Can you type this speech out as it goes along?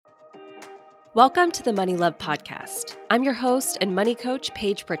Welcome to the Money Love Podcast. I'm your host and money coach,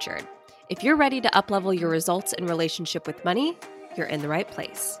 Paige Pritchard. If you're ready to uplevel your results in relationship with money, you're in the right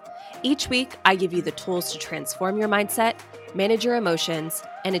place. Each week, I give you the tools to transform your mindset, manage your emotions,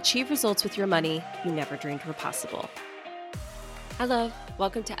 and achieve results with your money you never dreamed were possible. Hello,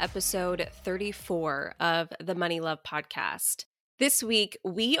 welcome to episode 34 of the Money Love Podcast. This week,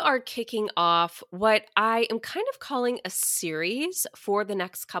 we are kicking off what I am kind of calling a series for the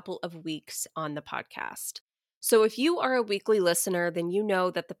next couple of weeks on the podcast. So if you are a weekly listener, then you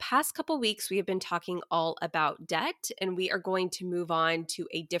know that the past couple weeks we have been talking all about debt, and we are going to move on to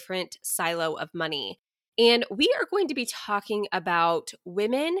a different silo of money. And we are going to be talking about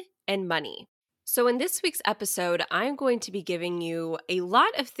women and money. So in this week's episode, I'm going to be giving you a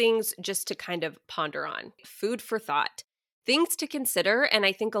lot of things just to kind of ponder on, food for thought. Things to consider, and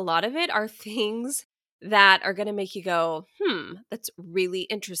I think a lot of it are things that are going to make you go, that's really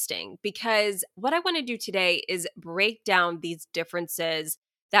interesting. Because what I want to do today is break down these differences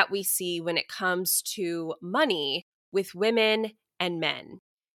that we see when it comes to money with women and men.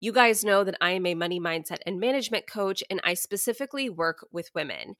 You guys know that I am a money mindset and management coach, and I specifically work with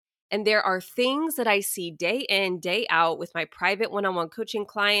women. And there are things that I see day in, day out with my private one-on-one coaching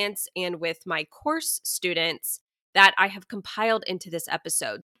clients and with my course students that I have compiled into this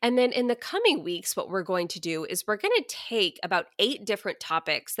episode. And then in the coming weeks, what we're going to do is we're going to take about 8 different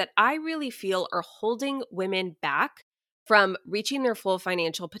topics that I really feel are holding women back from reaching their full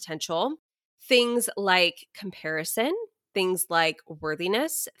financial potential. Things like comparison, things like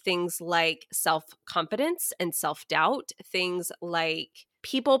worthiness, things like self-confidence and self-doubt, things like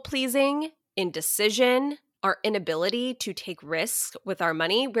people-pleasing, indecision, our inability to take risks with our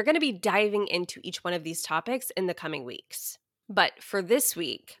money. We're going to be diving into each one of these topics in the coming weeks. But for this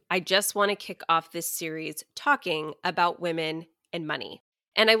week, I just want to kick off this series talking about women and money.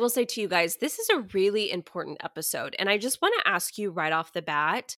 And I will say to you guys, this is a really important episode. And I just want to ask you right off the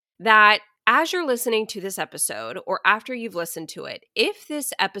bat that as you're listening to this episode or after you've listened to it, if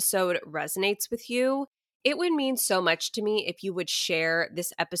this episode resonates with you, it would mean so much to me if you would share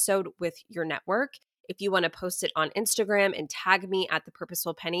this episode with your network. If you want to post it on Instagram and tag me at The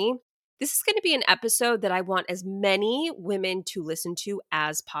Purposeful Penny. This is going to be an episode that I want as many women to listen to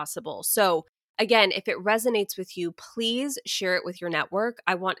as possible. So again, if it resonates with you, please share it with your network.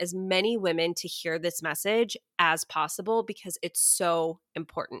 I want as many women to hear this message as possible because it's so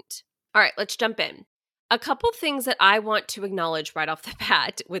important. All right, let's jump in. A couple things that I want to acknowledge right off the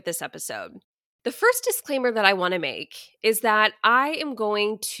bat with this episode. The first disclaimer that I want to make is that I am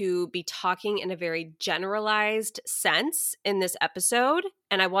going to be talking in a very generalized sense in this episode,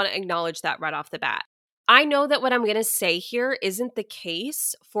 and I want to acknowledge that right off the bat. I know that what I'm going to say here isn't the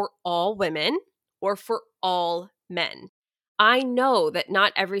case for all women or for all men. I know that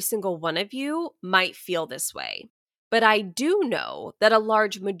not every single one of you might feel this way, but I do know that a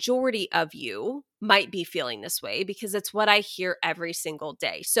large majority of you might be feeling this way because it's what I hear every single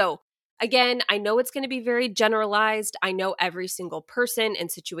day. So again, I know it's going to be very generalized. I know every single person and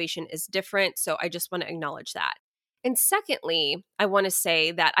situation is different, so I just want to acknowledge that. And secondly, I want to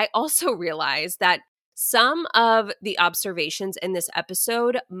say that I also realize that some of the observations in this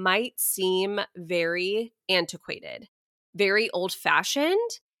episode might seem very antiquated, very old-fashioned,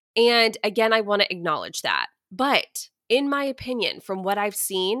 and again, I want to acknowledge that. But in my opinion, from what I've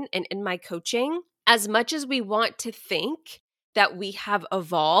seen and in my coaching, as much as we want to think that we have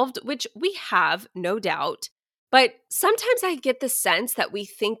evolved, which we have, no doubt. But sometimes I get the sense that we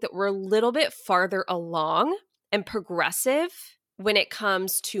think that we're a little bit farther along and progressive when it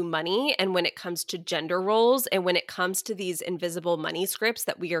comes to money and when it comes to gender roles and when it comes to these invisible money scripts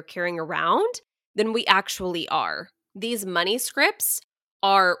that we are carrying around than we actually are. These money scripts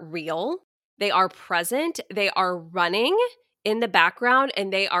are real. They are present. They are running in the background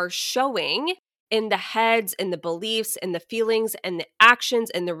and they are showing in the heads and the beliefs and the feelings and the actions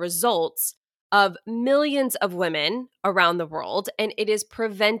and the results of millions of women around the world, and it is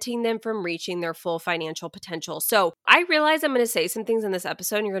preventing them from reaching their full financial potential. So I realize I'm going to say some things in this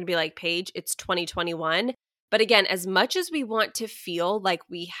episode, and you're going to be like, Paige, it's 2021. But again, as much as we want to feel like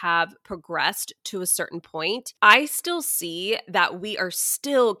we have progressed to a certain point, I still see that we are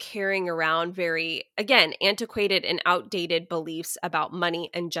still carrying around very, again, antiquated and outdated beliefs about money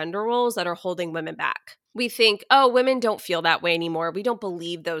and gender roles that are holding women back. We think, oh, women don't feel that way anymore. We don't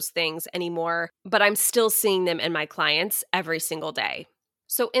believe those things anymore, but I'm still seeing them in my clients every single day.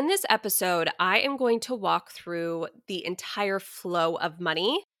 So in this episode, I am going to walk through the entire flow of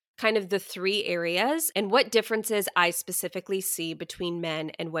money, kind of the 3 areas and what differences I specifically see between men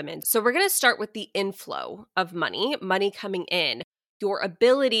and women. So we're going to start with the inflow of money coming in. your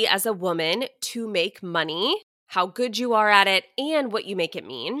ability as a woman to make money, how good you are at it, and what you make it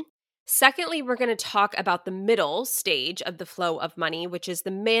mean. Secondly, we're going to talk about the middle stage of the flow of money, which is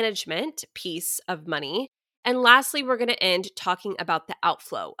the management piece of money. And lastly, we're going to end talking about the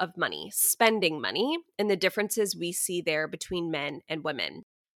outflow of money, spending money, and the differences we see there between men and women.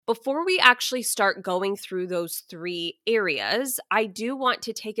 Before we actually start going through those three areas, I do want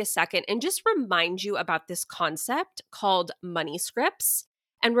to take a second and just remind you about this concept called money scripts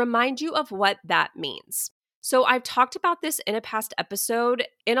and remind you of what that means. So I've talked about this in a past episode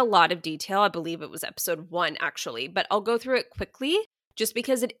in a lot of detail. I believe it was episode 1 actually, but I'll go through it quickly just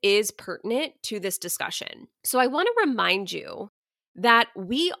because it is pertinent to this discussion. So I want to remind you that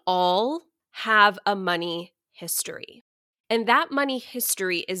we all have a money history. And that money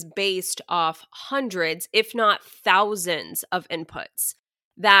history is based off hundreds, if not thousands, of inputs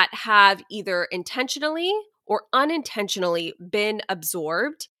that have either intentionally or unintentionally been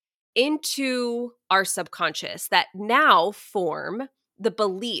absorbed into our subconscious that now form the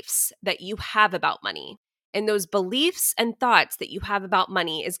beliefs that you have about money. And those beliefs and thoughts that you have about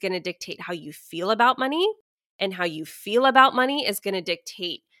money is going to dictate how you feel about money. And how you feel about money is going to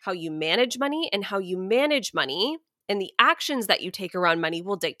dictate how you manage money. And how you manage money and the actions that you take around money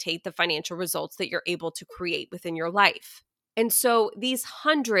will dictate the financial results that you're able to create within your life. And so these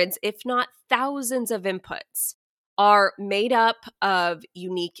hundreds, if not thousands of inputs are made up of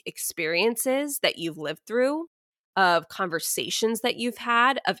unique experiences that you've lived through, of conversations that you've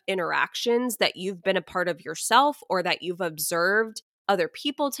had, of interactions that you've been a part of yourself or that you've observed other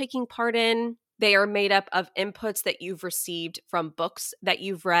people taking part in. They are made up of inputs that you've received from books that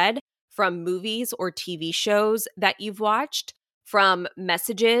you've read, from movies or TV shows that you've watched, from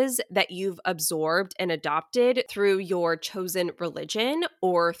messages that you've absorbed and adopted through your chosen religion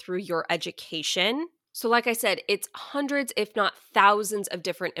or through your education. So like I said, it's hundreds, if not thousands of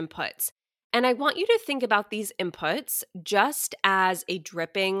different inputs. And I want you to think about these inputs just as a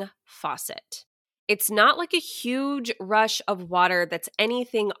dripping faucet. It's not like a huge rush of water that's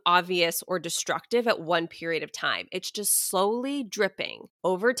anything obvious or destructive at one period of time. It's just slowly dripping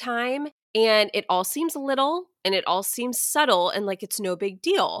over time, and it all seems little and it all seems subtle and like it's no big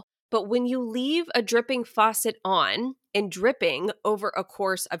deal. But when you leave a dripping faucet on and dripping over a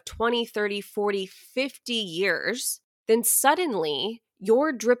course of 20, 30, 40, 50 years, then suddenly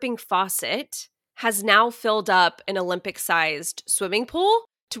your dripping faucet has now filled up an Olympic-sized swimming pool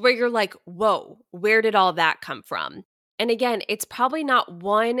to where you're like, whoa, where did all that come from? And again, it's probably not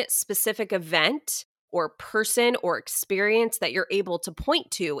one specific event or person or experience that you're able to point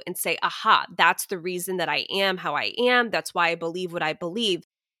to and say, aha, that's the reason that I am how I am. That's why I believe what I believe.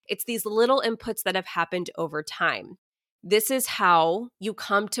 It's these little inputs that have happened over time. This is how you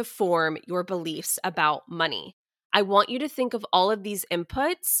come to form your beliefs about money. I want you to think of all of these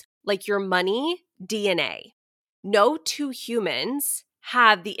inputs like your money DNA. No two humans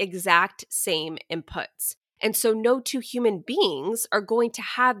have the exact same inputs. And so no two human beings are going to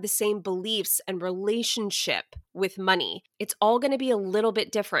have the same beliefs and relationship with money. It's all going to be a little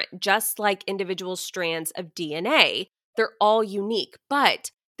bit different, just like individual strands of DNA. They're all unique, but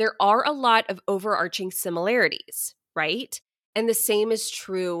there are a lot of overarching similarities, right? And the same is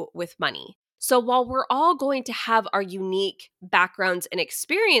true with money. So while we're all going to have our unique backgrounds and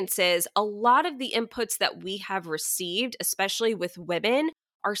experiences, a lot of the inputs that we have received, especially with women,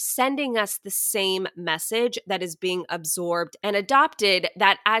 are sending us the same message that is being absorbed and adopted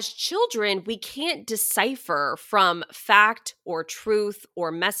that as children, we can't decipher from fact or truth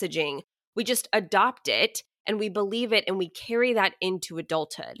or messaging. We just adopt it and we believe it and we carry that into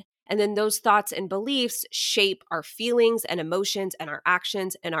adulthood. And then those thoughts and beliefs shape our feelings and emotions and our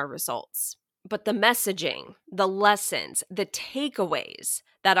actions and our results. But the messaging, the lessons, the takeaways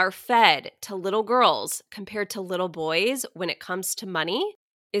that are fed to little girls compared to little boys when it comes to money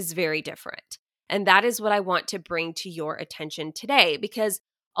is very different. And that is what I want to bring to your attention today, because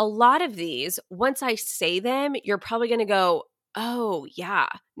a lot of these, once I say them, you're probably going to go, oh, yeah,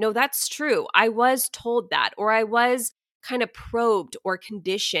 no, that's true. I was told that, or I was kind of probed or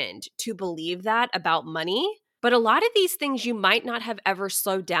conditioned to believe that about money. But a lot of these things you might not have ever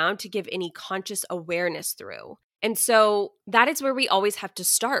slowed down to give any conscious awareness through. And so that is where we always have to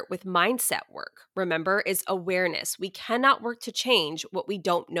start with mindset work, remember, is awareness. We cannot work to change what we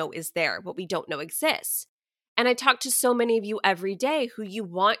don't know is there, what we don't know exists. And I talk to so many of you every day who you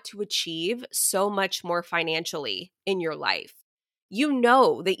want to achieve so much more financially in your life. You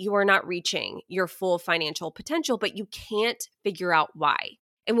know that you are not reaching your full financial potential, but you can't figure out why.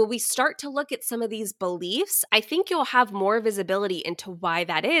 And when we start to look at some of these beliefs, I think you'll have more visibility into why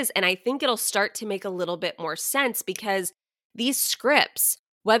that is. And I think it'll start to make a little bit more sense because These scripts,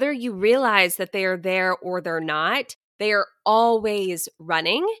 whether you realize that they are there or they're not, they are always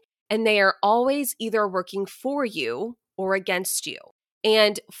running and they are always either working for you or against you.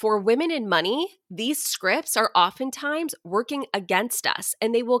 And for women in money, these scripts are oftentimes working against us,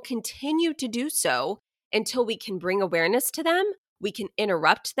 and they will continue to do so until we can bring awareness to them, we can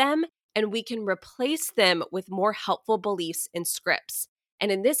interrupt them, and we can replace them with more helpful beliefs and scripts.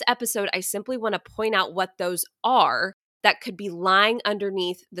 And in this episode, I simply want to point out what those are that could be lying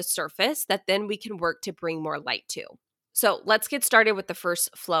underneath the surface that then we can work to bring more light to. So let's get started with the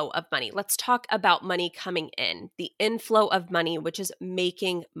first flow of money. Let's talk about money coming in, the inflow of money, which is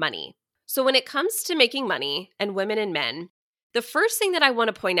making money. So when it comes to making money and women and men, the first thing that I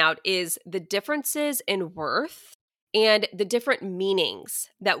want to point out is the differences in worth and the different meanings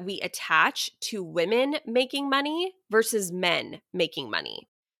that we attach to women making money versus men making money.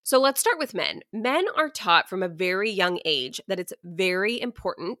 So let's start with men. Men are taught from a very young age that it's very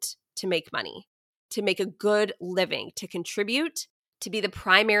important to make money, to make a good living, to contribute, to be the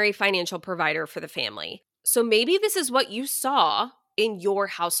primary financial provider for the family. So maybe this is what you saw in your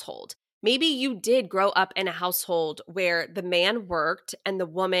household. Maybe you did grow up in a household where the man worked and the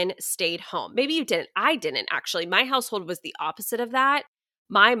woman stayed home. Maybe you didn't. I didn't, actually. My household was the opposite of that.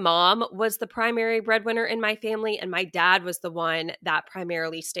 My mom was the primary breadwinner in my family, and my dad was the one that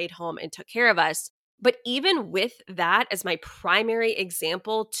primarily stayed home and took care of us. But even with that as my primary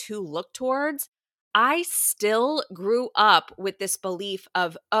example to look towards, I still grew up with this belief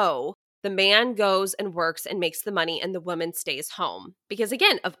of, oh, the man goes and works and makes the money and the woman stays home. Because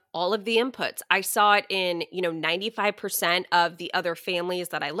again, of all of the inputs, I saw it in, 95% of the other families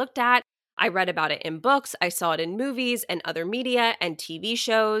that I looked at. I read about it in books. I saw it in movies and other media and TV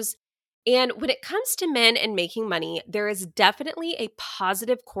shows. And when it comes to men and making money, there is definitely a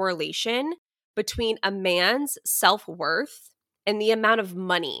positive correlation between a man's self-worth and the amount of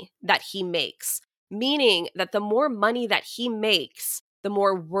money that he makes. Meaning that the more money that he makes, the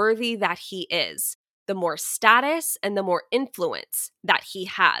more worthy that he is, the more status and the more influence that he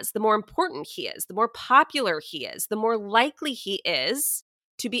has, the more important he is, the more popular he is, the more likely he is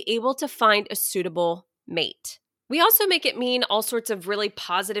to be able to find a suitable mate. We also make it mean all sorts of really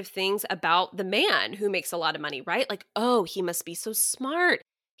positive things about the man who makes a lot of money, right? Like, oh, he must be so smart.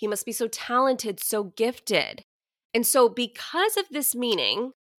 He must be so talented, so gifted. And so because of this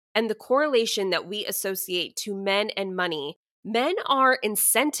meaning and the correlation that we associate to men and money, men are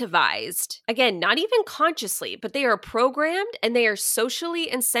incentivized, again, not even consciously, but they are programmed and they are socially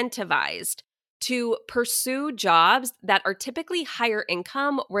incentivized to pursue jobs that are typically higher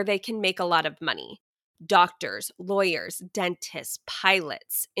income where they can make a lot of money. Doctors, lawyers, dentists,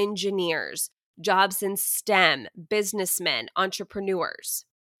 pilots, engineers, jobs in STEM, businessmen, entrepreneurs.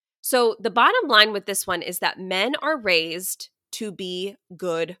 So the bottom line with this one is that men are raised to be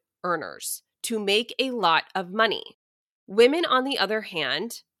good earners, to make a lot of money. Women, on the other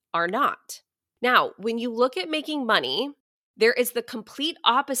hand, are not. Now, when you look at making money, there is the complete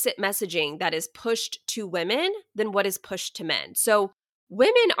opposite messaging that is pushed to women than what is pushed to men. So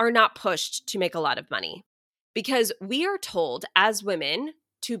women are not pushed to make a lot of money because we are told as women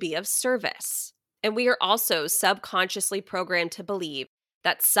to be of service. And we are also subconsciously programmed to believe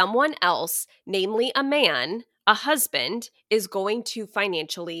that someone else, namely a man, a husband, is going to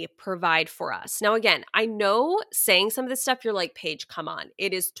financially provide for us. Now, again, I know saying some of this stuff, you're like, Paige, come on.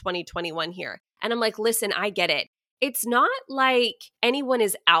 It is 2021 here. And I'm like, listen, I get it. It's not like anyone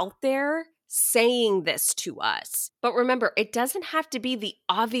is out there saying this to us. But remember, it doesn't have to be the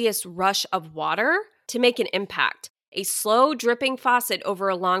obvious rush of water to make an impact. A slow dripping faucet over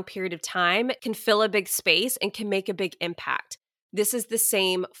a long period of time can fill a big space and can make a big impact. This is the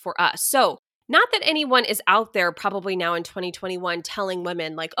same for us. So, not that anyone is out there probably now in 2021 telling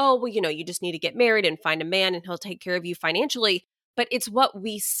women like, oh, well, you just need to get married and find a man and he'll take care of you financially. But it's what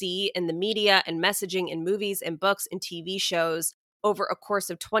we see in the media and messaging in movies and books and TV shows over a course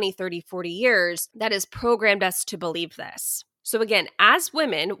of 20, 30, 40 years that has programmed us to believe this. So again, as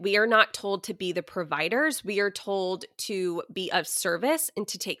women, we are not told to be the providers. We are told to be of service and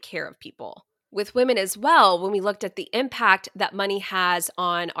to take care of people. With women as well, when we looked at the impact that money has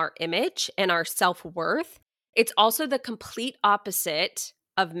on our image and our self-worth, it's also the complete opposite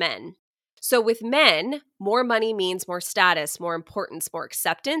of men. So with men, more money means more status, more importance, more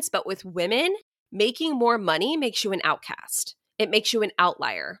acceptance. But with women, making more money makes you an outcast. It makes you an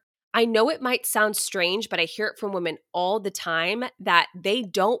outlier. I know it might sound strange, but I hear it from women all the time that they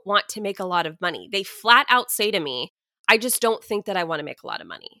don't want to make a lot of money. They flat out say to me, I just don't think that I want to make a lot of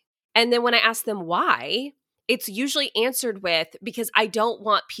money. And then when I ask them why, it's usually answered with, because I don't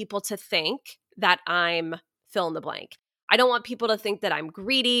want people to think that I'm fill in the blank. I don't want people to think that I'm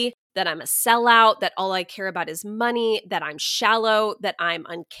greedy, that I'm a sellout, that all I care about is money, that I'm shallow, that I'm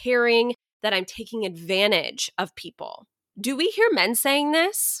uncaring, that I'm taking advantage of people. Do we hear men saying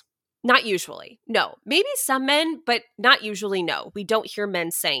this? Not usually. No. Maybe some men, but not usually, no. We don't hear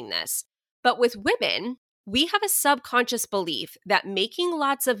men saying this. But with women, we have a subconscious belief that making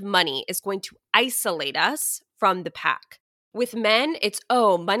lots of money is going to isolate us from the pack. With men, it's,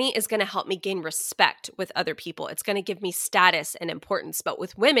 oh, money is going to help me gain respect with other people. It's going to give me status and importance. But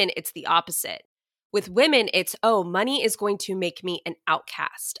with women, it's the opposite. With women, it's, oh, money is going to make me an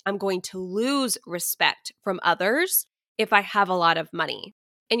outcast. I'm going to lose respect from others if I have a lot of money.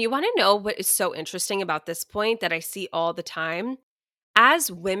 And you want to know what is so interesting about this point that I see all the time?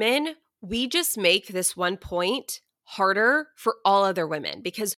 As women, we just make this one point harder for all other women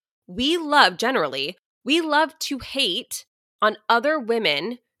because we love to hate on other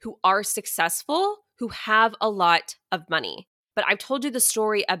women who are successful, who have a lot of money. But I've told you the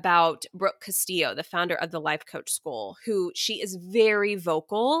story about Brooke Castillo, the founder of the Life Coach School, who she is very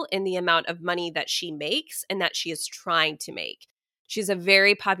vocal in the amount of money that she makes and that she is trying to make. She's a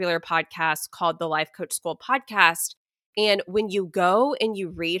very popular podcast called the Life Coach School Podcast. And when you go and you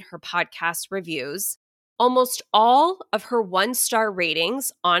read her podcast reviews, almost all of her 1-star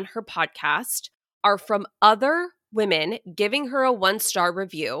ratings on her podcast are from other women giving her a 1-star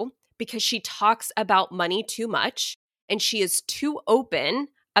review because she talks about money too much and she is too open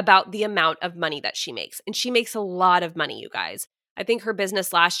about the amount of money that she makes. And she makes a lot of money, you guys. I think her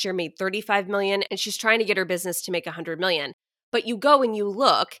business last year made $35 million and she's trying to get her business to make $100 million. But you go and you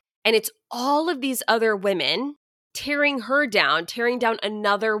look and it's all of these other women tearing down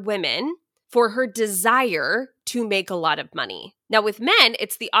another woman for her desire to make a lot of money. Now with men,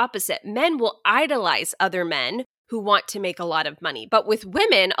 it's the opposite. Men will idolize other men who want to make a lot of money. But with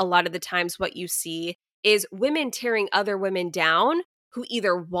women, a lot of the times what you see is women tearing other women down who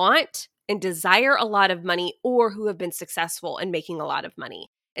either want and desire a lot of money or who have been successful in making a lot of money.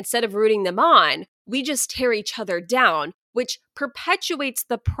 Instead of rooting them on, we just tear each other down, which perpetuates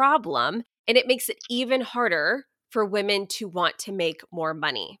the problem and it makes it even harder for women to want to make more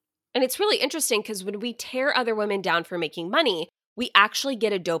money. And it's really interesting because when we tear other women down for making money, we actually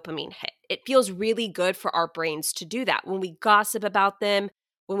get a dopamine hit. It feels really good for our brains to do that. When we gossip about them,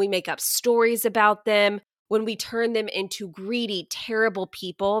 when we make up stories about them, when we turn them into greedy, terrible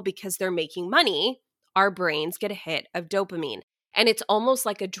people because they're making money, our brains get a hit of dopamine. And it's almost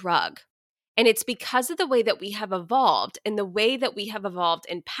like a drug. And it's because of the way that we have evolved and the way that we have evolved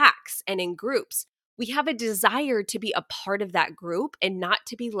in packs and in groups. We have a desire to be a part of that group and not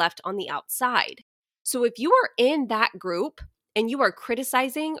to be left on the outside. So if you are in that group and you are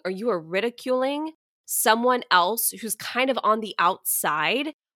criticizing or you are ridiculing someone else who's kind of on the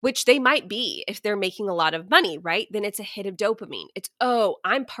outside, which they might be if they're making a lot of money, right? Then it's a hit of dopamine. It's, oh,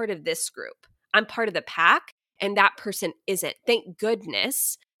 I'm part of this group. I'm part of the pack and that person isn't. Thank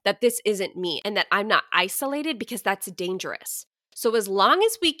goodness that this isn't me and that I'm not isolated because that's dangerous. So as long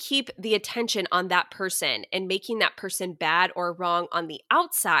as we keep the attention on that person and making that person bad or wrong on the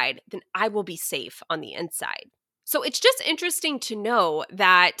outside, then I will be safe on the inside. So it's just interesting to know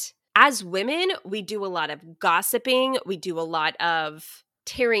that as women, we do a lot of gossiping. We do a lot of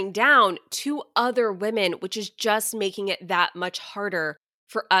tearing down to other women, which is just making it that much harder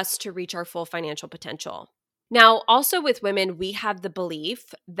for us to reach our full financial potential. Now, also with women, we have the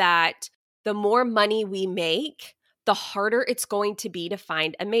belief that the more money we make, the harder it's going to be to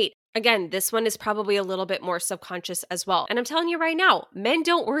find a mate. Again, this one is probably a little bit more subconscious as well. And I'm telling you right now, men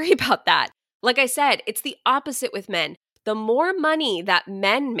don't worry about that. Like I said, it's the opposite with men. The more money that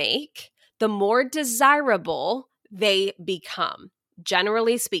men make, the more desirable they become,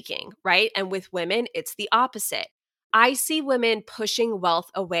 generally speaking, right? And with women, it's the opposite. I see women pushing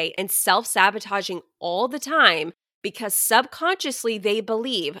wealth away and self-sabotaging all the time because subconsciously they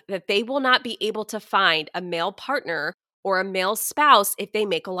believe that they will not be able to find a male partner or a male spouse if they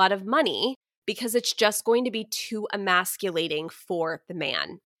make a lot of money because it's just going to be too emasculating for the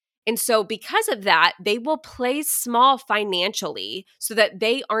man. And so because of that, they will play small financially so that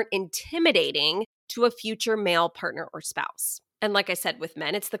they aren't intimidating to a future male partner or spouse. And like I said, with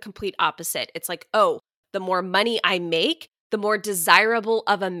men, it's the complete opposite. It's like, oh, the more money I make, the more desirable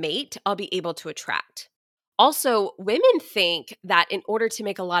of a mate I'll be able to attract. Also, women think that in order to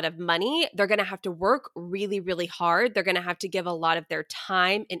make a lot of money, they're going to have to work really, really hard. They're going to have to give a lot of their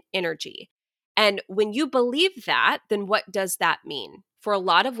time and energy. And when you believe that, then what does that mean? For a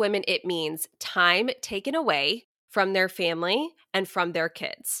lot of women, it means time taken away from their family and from their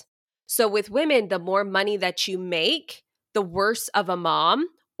kids. So with women, the more money that you make, the worse of a mom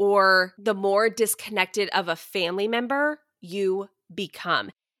or the more disconnected of a family member you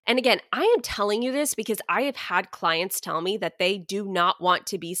become. And again, I am telling you this because I have had clients tell me that they do not want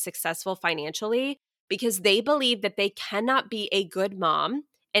to be successful financially because they believe that they cannot be a good mom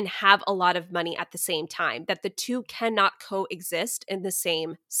and have a lot of money at the same time, that the two cannot coexist in the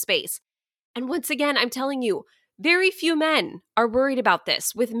same space. And once again, I'm telling you, very few men are worried about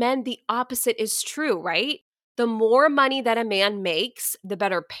this. With men, the opposite is true, right? The more money that a man makes, the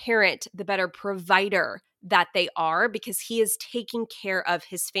better parent, the better provider that they are because he is taking care of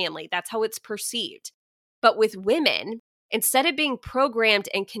his family. That's how it's perceived. But with women, instead of being programmed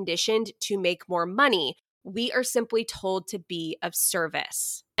and conditioned to make more money, we are simply told to be of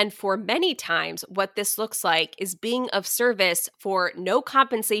service. And for many times, what this looks like is being of service for no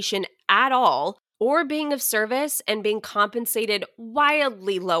compensation at all, or being of service and being compensated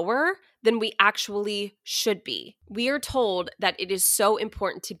wildly lower than we actually should be. We are told that it is so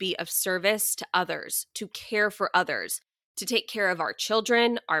important to be of service to others, to care for others, to take care of our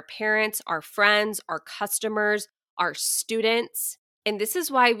children, our parents, our friends, our customers, our students. And this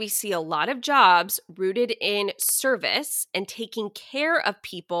is why we see a lot of jobs rooted in service and taking care of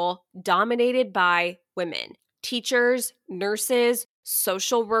people dominated by women. Teachers, nurses,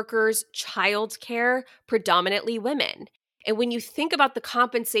 social workers, childcare, predominantly women. And when you think about the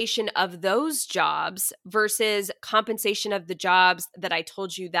compensation of those jobs versus compensation of the jobs that I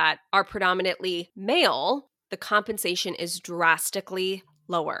told you that are predominantly male, the compensation is drastically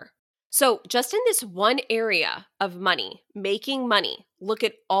lower. So just in this one area of money, making money, look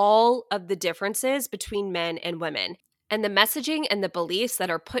at all of the differences between men and women. And the messaging and the beliefs that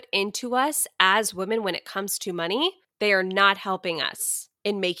are put into us as women when it comes to money, they are not helping us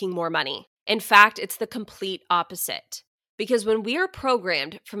in making more money. In fact, it's the complete opposite. Because when we are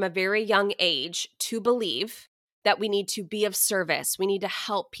programmed from a very young age to believe that we need to be of service, we need to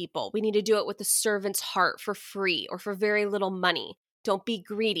help people, we need to do it with a servant's heart for free or for very little money. Don't be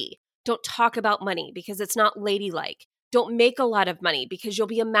greedy. Don't talk about money because it's not ladylike. Don't make a lot of money because you'll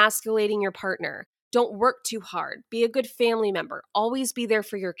be emasculating your partner. Don't work too hard. Be a good family member. Always be there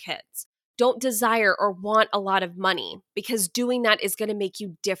for your kids. Don't desire or want a lot of money because doing that is going to make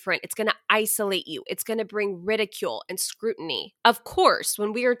you different. It's going to isolate you. It's going to bring ridicule and scrutiny. Of course,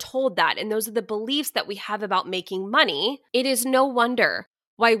 when we are told that, and those are the beliefs that we have about making money, it is no wonder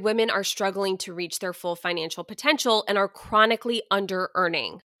why women are struggling to reach their full financial potential and are chronically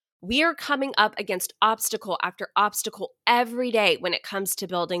under-earning. We are coming up against obstacle after obstacle every day when it comes to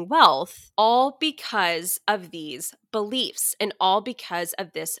building wealth, all because of these beliefs and all because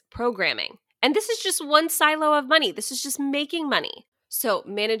of this programming. And this is just one silo of money. This is just making money. So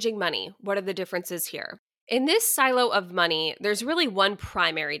managing money, what are the differences here? In this silo of money, there's really one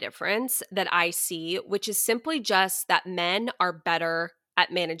primary difference that I see, which is simply just that men are better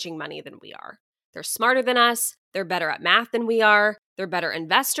at managing money than we are. They're smarter than us. They're better at math than we are. They're better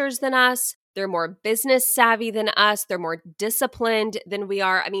investors than us. They're more business savvy than us. They're more disciplined than we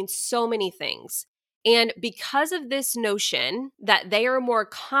are. I mean, so many things. And because of this notion that they are more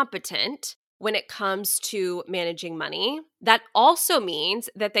competent when it comes to managing money, that also means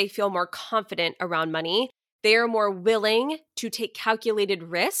that they feel more confident around money. They are more willing to take calculated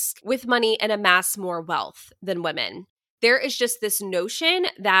risk with money and amass more wealth than women. There is just this notion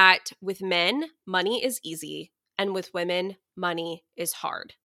that with men, money is easy, and with women, money is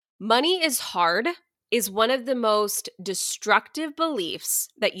hard. Money is hard is one of the most destructive beliefs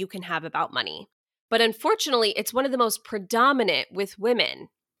that you can have about money. But unfortunately, it's one of the most predominant with women.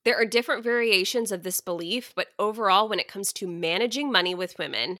 There are different variations of this belief, but overall, when it comes to managing money with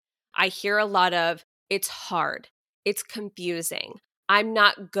women, I hear a lot of, it's hard, it's confusing. I'm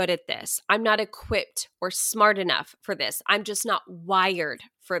not good at this. I'm not equipped or smart enough for this. I'm just not wired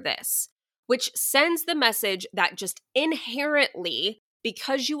for this, which sends the message that just inherently,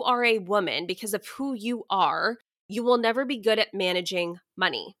 because you are a woman, because of who you are, you will never be good at managing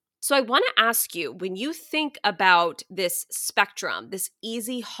money. So I want to ask you, when you think about this spectrum, this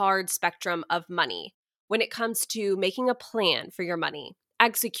easy, hard spectrum of money, when it comes to making a plan for your money,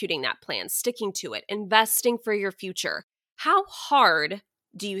 executing that plan, sticking to it, investing for your future, how hard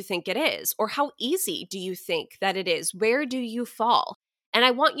do you think it is? Or how easy do you think that it is? Where do you fall? And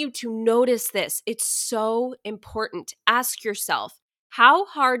I want you to notice this. It's so important. Ask yourself, how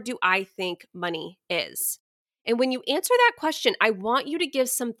hard do I think money is? And when you answer that question, I want you to give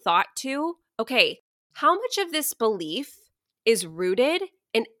some thought to, okay, how much of this belief is rooted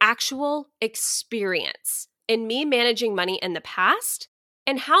in actual experience in me managing money in the past?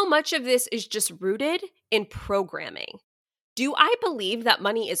 And how much of this is just rooted in programming? Do I believe that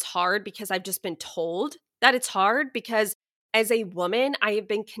money is hard because I've just been told that it's hard? Because As a woman, I have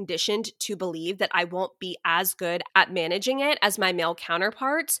been conditioned to believe that I won't be as good at managing it as my male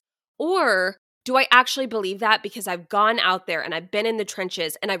counterparts. Or do I actually believe that because I've gone out there and I've been in the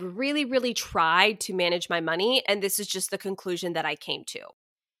trenches and I've really, really tried to manage my money, and this is just the conclusion that I came to?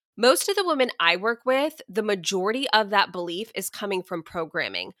 Most of the women I work with, the majority of that belief is coming from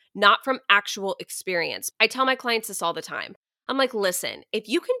programming, not from actual experience. I tell my clients this all the time. I'm like, listen, if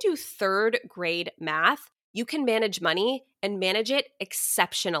you can do third grade math, you can manage money and manage it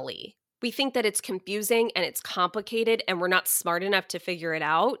exceptionally. We think that it's confusing and it's complicated and we're not smart enough to figure it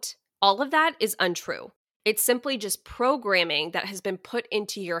out. All of that is untrue. It's simply just programming that has been put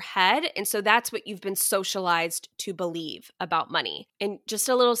into your head. And so that's what you've been socialized to believe about money. And just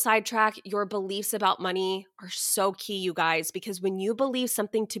a little sidetrack, your beliefs about money are so key, you guys, because when you believe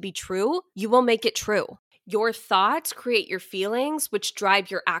something to be true, you will make it true. Your thoughts create your feelings, which drive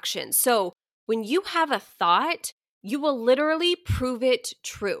your actions. So when you have a thought, you will literally prove it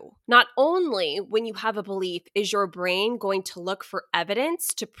true. Not only when you have a belief is your brain going to look for evidence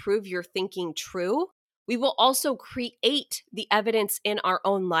to prove your thinking true, we will also create the evidence in our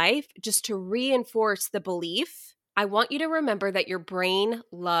own life just to reinforce the belief. I want you to remember that your brain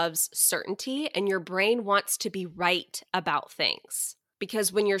loves certainty and your brain wants to be right about things.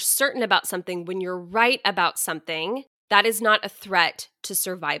 Because when you're certain about something, when you're right about something, that is not a threat to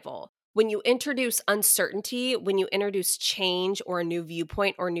survival. When you introduce uncertainty, when you introduce change or a new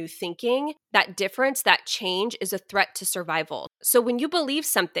viewpoint or new thinking, that difference, that change is a threat to survival. So when you believe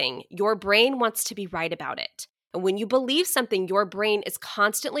something, your brain wants to be right about it. And when you believe something, your brain is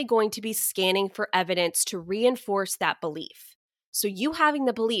constantly going to be scanning for evidence to reinforce that belief. So you having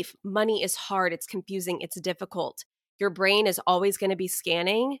the belief, money is hard, it's confusing, it's difficult. Your brain is always going to be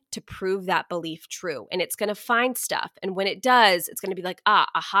scanning to prove that belief true. And it's going to find stuff. And when it does, it's going to be like,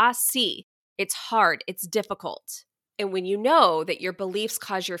 see, it's hard, it's difficult. And when you know that your beliefs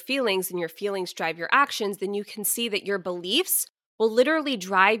cause your feelings and your feelings drive your actions, then you can see that your beliefs will literally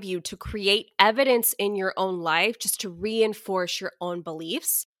drive you to create evidence in your own life just to reinforce your own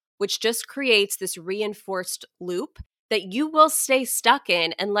beliefs, which just creates this reinforced loop that you will stay stuck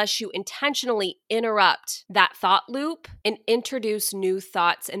in unless you intentionally interrupt that thought loop and introduce new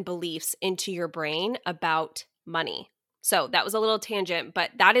thoughts and beliefs into your brain about money. So that was a little tangent,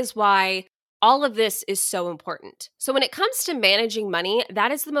 but that is why all of this is so important. So when it comes to managing money,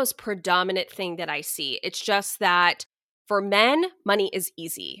 that is the most predominant thing that I see. It's just that for men, money is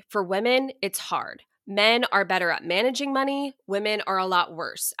easy. For women, it's hard. Men are better at managing money. Women are a lot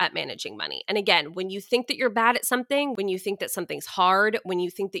worse at managing money. And again, when you think that you're bad at something, when you think that something's hard, when you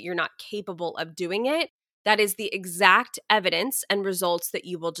think that you're not capable of doing it, that is the exact evidence and results that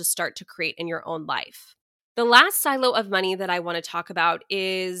you will just start to create in your own life. The last silo of money that I want to talk about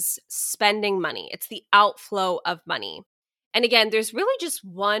is spending money. It's the outflow of money. And again, there's really just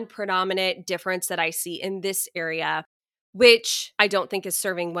one predominant difference that I see in this area, which I don't think is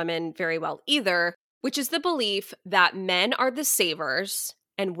serving women very well either, which is the belief that men are the savers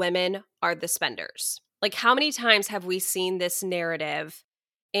and women are the spenders. Like, how many times have we seen this narrative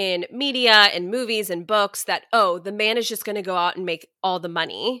in media and movies and books that, oh, the man is just going to go out and make all the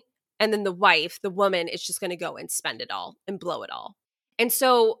money, and then the wife, the woman, is just going to go and spend it all and blow it all. And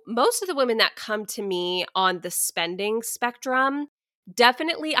so most of the women that come to me on the spending spectrum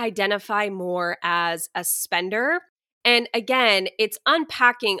definitely identify more as a spender. And again, it's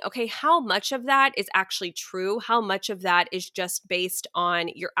unpacking, okay, how much of that is actually true? How much of that is just based on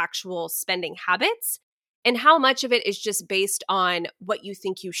your actual spending habits? And how much of it is just based on what you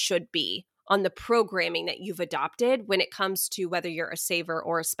think you should be, on the programming that you've adopted when it comes to whether you're a saver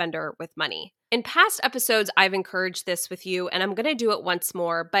or a spender with money. In past episodes, I've encouraged this with you, and I'm going to do it once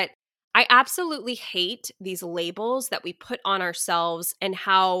more, but I absolutely hate these labels that we put on ourselves and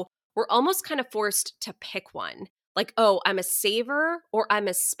how we're almost kind of forced to pick one. Like, oh, I'm a saver or I'm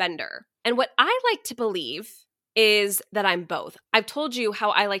a spender. And what I like to believe is that I'm both. I've told you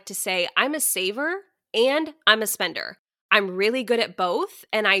how I like to say I'm a saver and I'm a spender. I'm really good at both,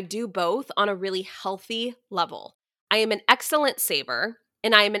 and I do both on a really healthy level. I am an excellent saver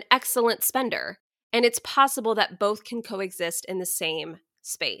and I am an excellent spender. And it's possible that both can coexist in the same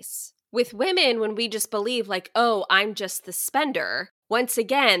space. With women, when we just believe like, oh, I'm just the spender, once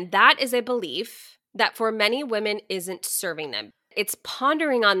again, that is a belief that for many women isn't serving them. It's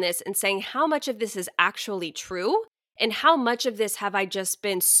pondering on this and saying how much of this is actually true and how much of this have I just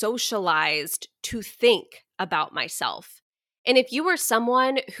been socialized to think about myself. And if you are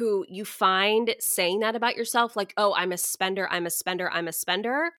someone who you find saying that about yourself, like, oh, I'm a spender, I'm a spender, I'm a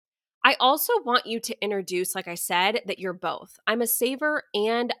spender, I also want you to introduce, like I said, that you're both. I'm a saver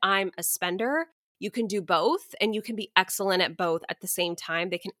and I'm a spender. You can do both, and you can be excellent at both at the same time.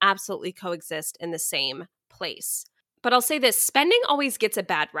 They can absolutely coexist in the same place. But I'll say this, spending always gets a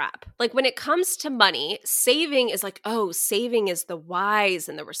bad rap. Like when it comes to money, saving is like, oh, saving is the wise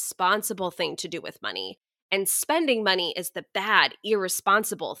and the responsible thing to do with money. And spending money is the bad,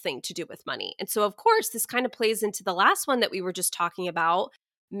 irresponsible thing to do with money. And so, of course, this kind of plays into the last one that we were just talking about.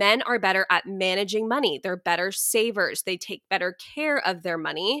 Men are better at managing money. They're better savers. They take better care of their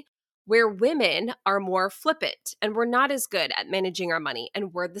money, where women are more flippant and we're not as good at managing our money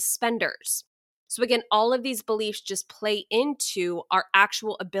and we're the spenders. So again, all of these beliefs just play into our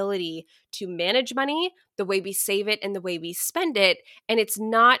actual ability to manage money, the way we save it and the way we spend it, and it's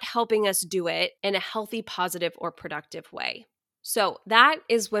not helping us do it in a healthy, positive, or productive way. So that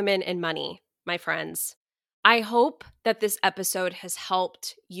is women and money, my friends. I hope that this episode has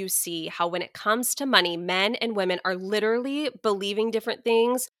helped you see how when it comes to money, men and women are literally believing different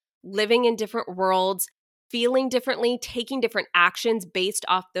things, living in different worlds, feeling differently, taking different actions based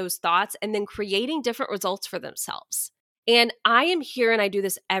off those thoughts, and then creating different results for themselves. And I am here and I do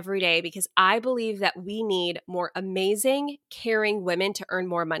this every day because I believe that we need more amazing, caring women to earn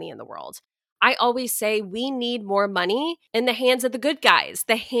more money in the world. I always say we need more money in the hands of the good guys,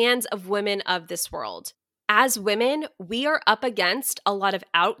 the hands of women of this world. As women, we are up against a lot of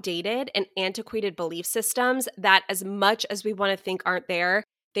outdated and antiquated belief systems that, as much as we want to think aren't there,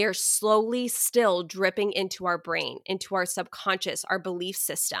 they are slowly still dripping into our brain, into our subconscious, our belief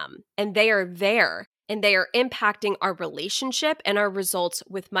system. And they are there, and they are impacting our relationship and our results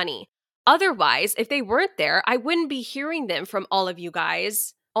with money. Otherwise, if they weren't there, I wouldn't be hearing them from all of you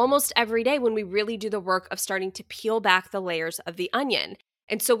guys almost every day when we really do the work of starting to peel back the layers of the onion.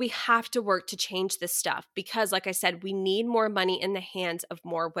 And so we have to work to change this stuff because, like I said, we need more money in the hands of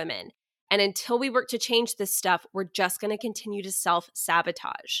more women. And until we work to change this stuff, we're just going to continue to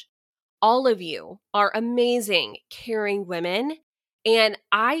self-sabotage. All of you are amazing, caring women. And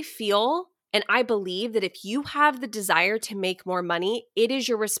I feel and I believe that if you have the desire to make more money, it is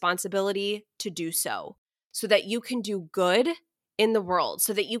your responsibility to do so that you can do good in the world,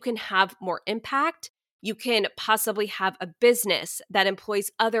 so that you can have more impact. You can possibly have a business that employs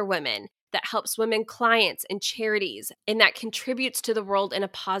other women, that helps women clients and charities, and that contributes to the world in a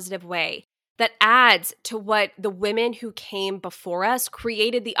positive way, that adds to what the women who came before us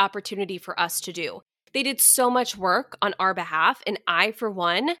created the opportunity for us to do. They did so much work on our behalf, and I, for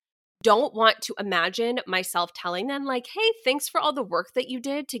one, don't want to imagine myself telling them like, hey, thanks for all the work that you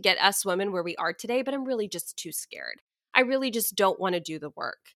did to get us women where we are today, but I'm really just too scared. I really just don't want to do the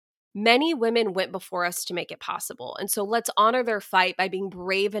work. Many women went before us to make it possible. And so let's honor their fight by being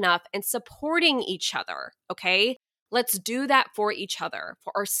brave enough and supporting each other, okay? Let's do that for each other,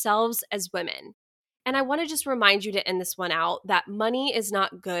 for ourselves as women. And I want to just remind you to end this one out that money is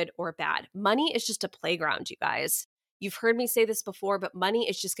not good or bad. Money is just a playground, you guys. You've heard me say this before, but money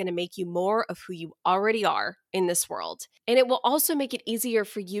is just going to make you more of who you already are in this world. And it will also make it easier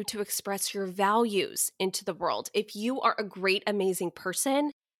for you to express your values into the world. If you are a great, amazing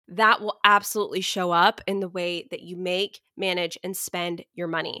person, that will absolutely show up in the way that you make, manage, and spend your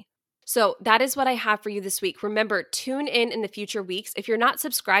money. So that is what I have for you this week. Remember, tune in the future weeks. If you're not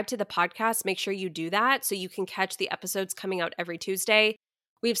subscribed to the podcast, make sure you do that so you can catch the episodes coming out every Tuesday.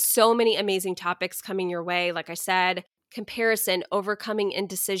 We have so many amazing topics coming your way. Like I said, comparison, overcoming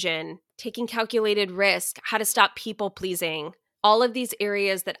indecision, taking calculated risk, how to stop people pleasing. All of these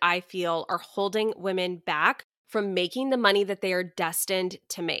areas that I feel are holding women back from making the money that they are destined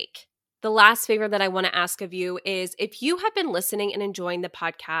to make. The last favor that I want to ask of you is if you have been listening and enjoying the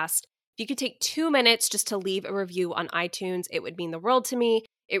podcast, if you could take 2 minutes just to leave a review on iTunes, it would mean the world to me.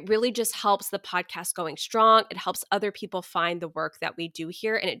 It really just helps the podcast going strong. It helps other people find the work that we do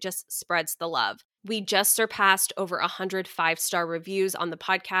here, and it just spreads the love. We just surpassed over 100 5-star reviews on the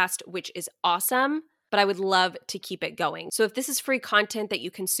podcast, which is awesome, but I would love to keep it going. So if this is free content that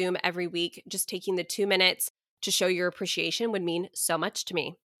you consume every week, just taking the 2 minutes to show your appreciation would mean so much to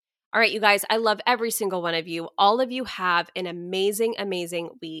me. All right, you guys, I love every single one of you. All of you have an amazing, amazing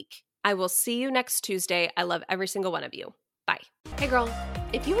week. I will see you next Tuesday. I love every single one of you. Bye. Hey girl,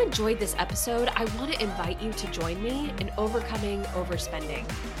 if you enjoyed this episode, I want to invite you to join me in Overcoming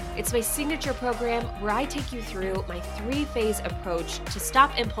Overspending. It's my signature program where I take you through my 3-phase approach to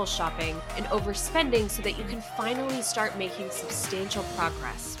stop impulse shopping and overspending so that you can finally start making substantial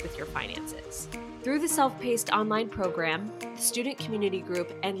progress with your finances. Through the self-paced online program, the student community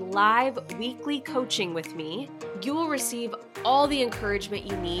group, and live weekly coaching with me, you will receive all the encouragement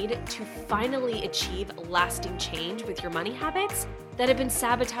you need to finally achieve lasting change with your money habits that have been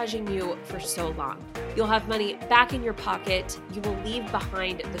sabotaging you for so long. You'll have money back in your pocket. You will leave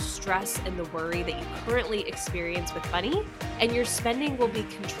behind the stress and the worry that you currently experience with money, and your spending will be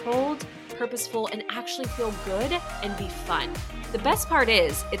controlled, purposeful, and actually feel good and be fun. The best part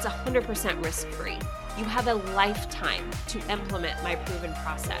is it's 100% risk-free. You have a lifetime to implement my proven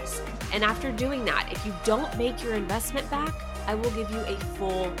process. And after doing that, if you don't make your investment back, I will give you a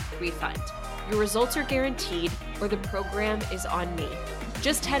full refund. Your results are guaranteed, or the program is on me.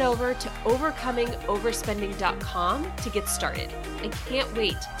 Just head over to overcomingoverspending.com to get started. I can't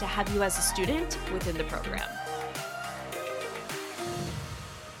wait to have you as a student within the program.